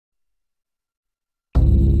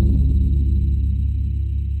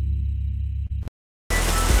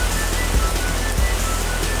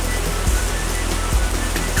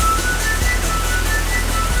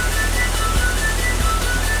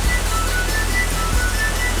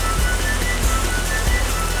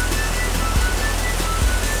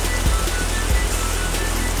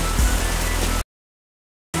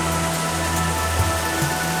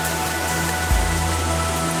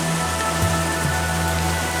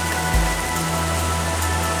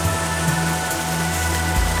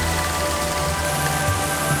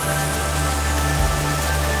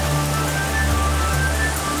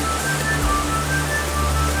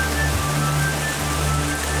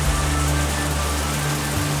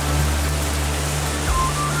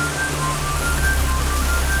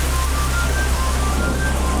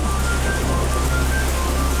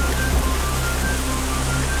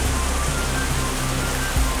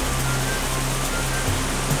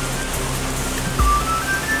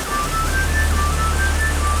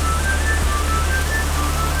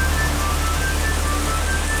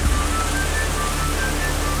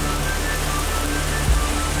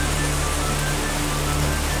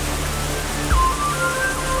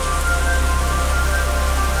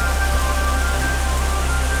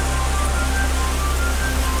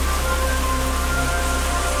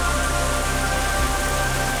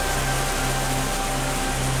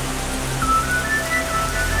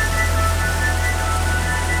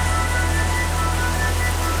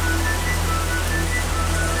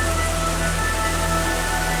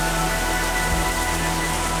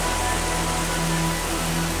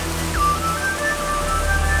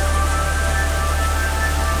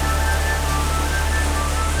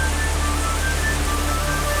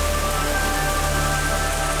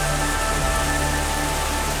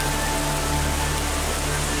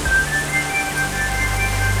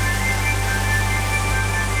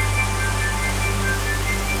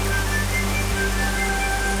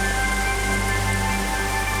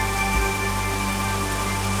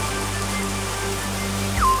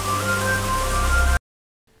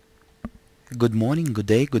Good morning, good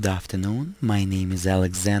day, good afternoon. My name is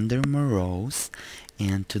Alexander Moroz,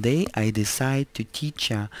 and today I decide to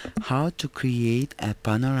teach you how to create a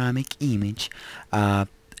panoramic image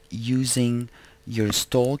using your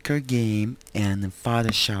Stalker game and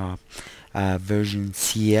Photoshop version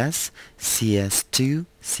CS, CS2,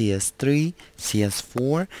 CS3,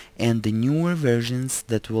 CS4, and the newer versions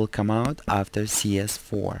that will come out after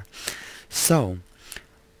CS4. So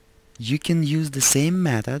you can use the same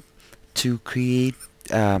method to create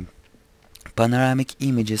panoramic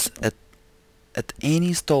images at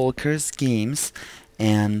any Stalker's games,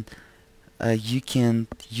 and you can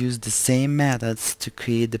use the same methods to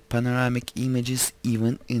create the panoramic images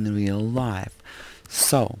even in real life.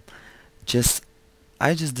 So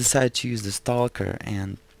I just decided to use the Stalker,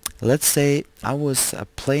 and let's say I was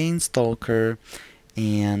playing Stalker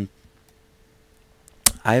and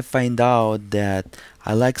I find out that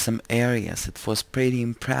I like some areas. It was pretty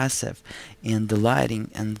impressive, and the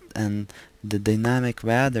lighting and the dynamic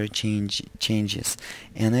weather changes,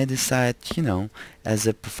 and I decide, as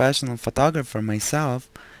a professional photographer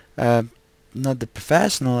myself, not the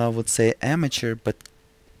professional, I would say amateur, but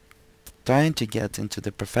trying to get into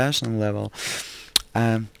the professional level.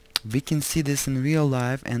 We can see this in real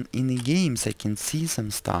life, and in the games I can see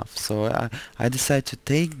some stuff. So I decided to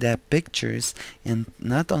take the pictures, and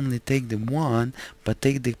not only take the one, but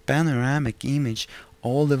take the panoramic image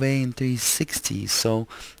all the way in 360, so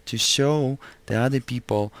to show the other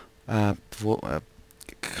people how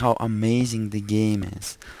amazing the game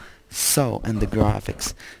is. So, and the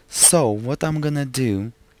graphics. So what I'm gonna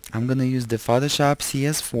do, I'm gonna use the Photoshop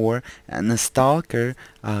CS4 and the Stalker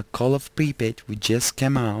Call of Pripyat, which just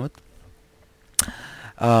came out.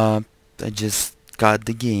 I just got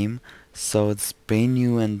the game, so it's brand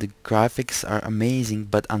new and the graphics are amazing,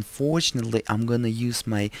 but unfortunately I'm gonna use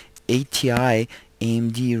my ATI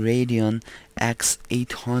AMD Radeon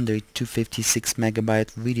X800 256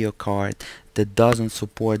 megabyte video card that doesn't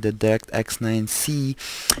support the DirectX 9C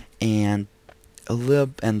and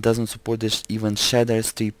doesn't support this even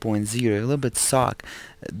Shaders 3.0. A little bit suck.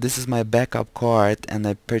 This is my backup card, and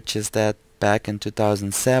I purchased that back in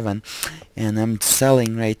 2007, and I'm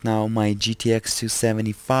selling right now my GTX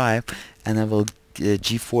 275, and I will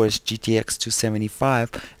GeForce GTX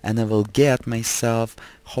 275, and I will get myself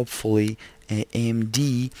hopefully a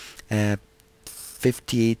AMD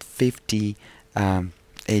 5850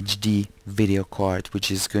 HD video card,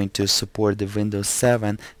 which is going to support the Windows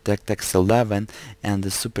 7, DirectX 11, and the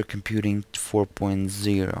supercomputing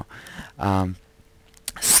 4.0.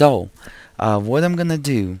 What I'm gonna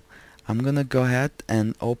do, I'm gonna go ahead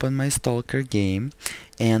and open my Stalker game,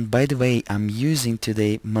 and by the way, I'm using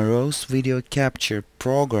today Moroz Video Capture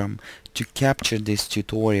program to capture this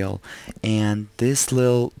tutorial, and this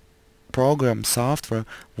little program software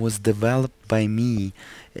was developed by me.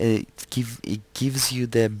 It gives you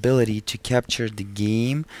the ability to capture the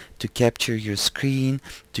game, to capture your screen,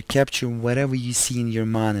 to capture whatever you see in your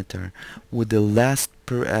monitor with the last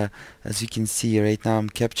as you can see right now, I'm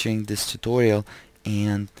capturing this tutorial,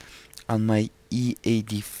 and on my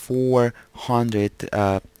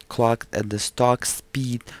E8400 clocked at the stock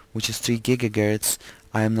speed, which is 3 gigahertz.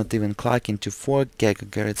 I am not even clocking to 4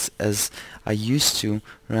 gigahertz as I used to,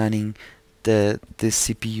 running this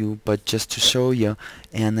CPU, but just to show you.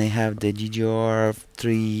 And I have the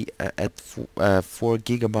DDR3 at 4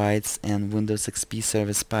 gigabytes and Windows XP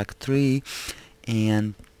Service Pack 3,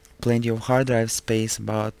 and plenty of hard drive space,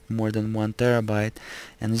 about more than 1 terabyte.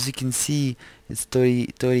 And as you can see, it's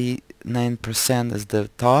 39% as the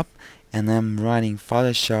top, and I'm running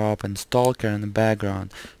Photoshop and Stalker in the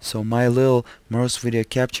background. So my little Moroz Video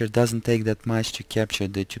Capture doesn't take that much to capture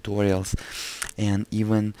the tutorials, and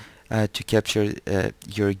even to capture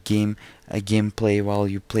your gameplay while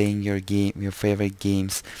you're playing your favorite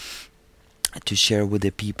games, to share with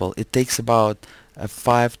the people. It takes about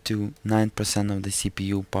 5 to 9% of the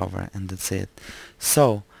CPU power, and that's it.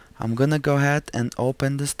 So I'm gonna go ahead and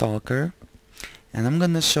open the Stalker, and I'm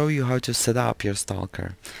gonna show you how to set up your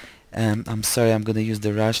Stalker. I'm sorry, I'm gonna use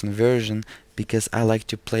the Russian version because I like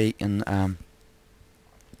to play in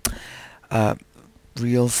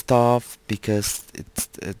real stuff, because it's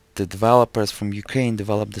the developers from Ukraine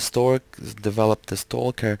developed the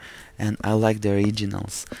Stalker, and I like the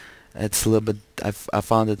originals. It's a little bit, I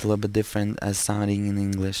found it a little bit different as sounding in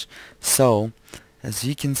English. So as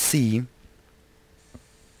you can see,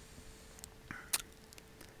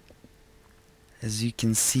 that as you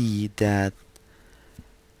can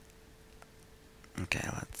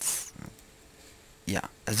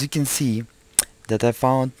see that I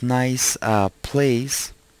found nice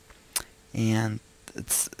place, and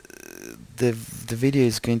it's the video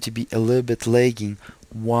is going to be a little bit lagging.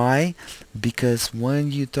 Why? Because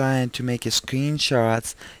when you're trying to make a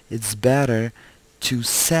screenshots, it's better to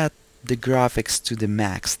set the graphics to the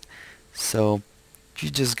max. So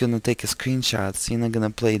you're just gonna take a screenshot, so you're not gonna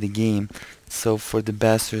play the game, so for the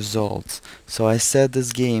best results. So I set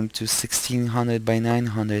this game to 1600 by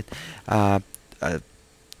 900,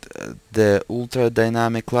 the ultra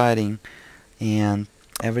dynamic lighting, and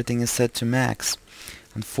everything is set to max.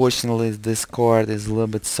 Unfortunately, this card is a little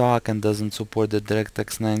bit suck and doesn't support the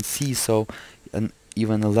DirectX 9C, so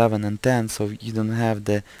even 11 and 10, so you don't have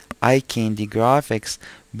the eye candy graphics,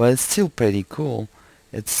 but it's still pretty cool.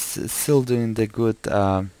 It's still doing the good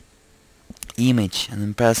image, an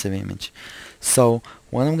impressive image. So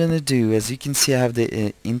what I'm gonna do, as you can see, I have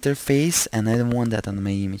the interface, and I don't want that on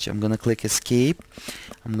my image. I'm gonna click escape.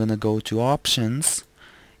 I'm gonna go to options,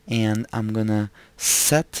 and I'm gonna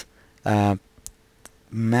set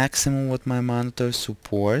maximum what my monitor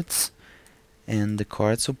supports and the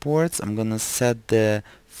card supports. I'm gonna set the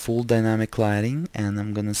full dynamic lighting, and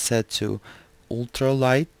I'm gonna set to ultra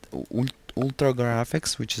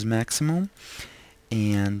graphics, which is maximum.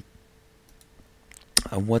 And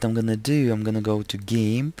what I'm gonna do, I'm gonna go to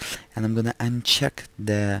game, and I'm gonna uncheck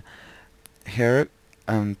the crosshair,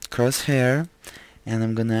 and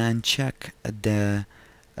I'm gonna uncheck the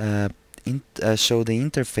show the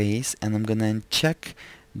interface, and I'm gonna uncheck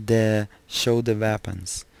the show the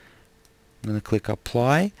weapons. I'm gonna click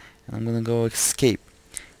apply, and I'm gonna go escape.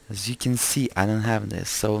 As you can see, I don't have this,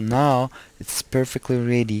 so now it's perfectly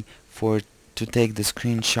ready to take the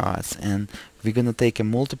screenshots, and we're gonna take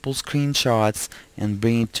multiple screenshots and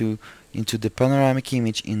bring it into the panoramic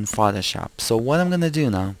image in Photoshop. So what I'm gonna do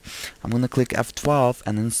now, I'm gonna click F12,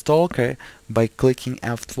 and in Stalker, by clicking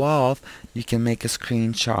F12 you can make a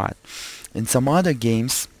screenshot. In some other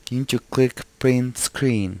games you need to click print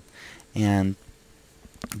screen and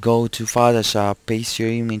go to Photoshop, paste your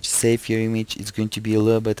image, save your image. It's going to be a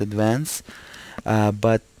little bit advanced,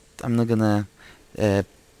 but I'm not gonna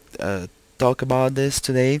talk about this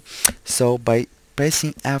today. So by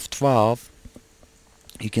pressing F12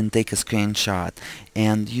 you can take a screenshot,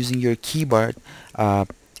 and using your keyboard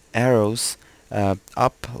arrows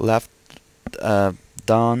up, left,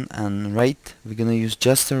 down and right, we're gonna use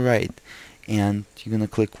just the right, and you're gonna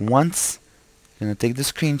click once, you're gonna take the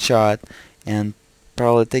screenshot, and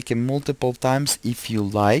probably take it multiple times if you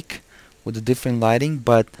like with a different lighting,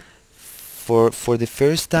 but for the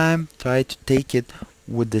first time try to take it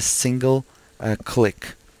with the single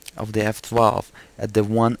click of the F12 at the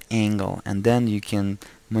one angle, and then you can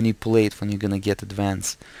manipulate when you're gonna get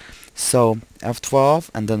advanced. So F12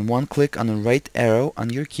 and then one click on the right arrow on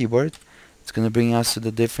your keyboard, it's gonna bring us to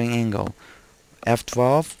the different angle.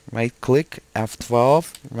 F12, right click,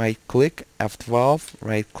 F12, right click, F12,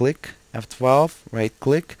 right click, F12, right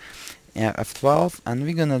click, F12, and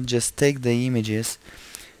we're gonna just take the images.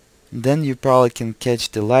 Then you probably can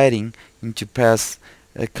catch the lighting. You need to press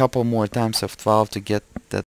a couple more times F12 to get that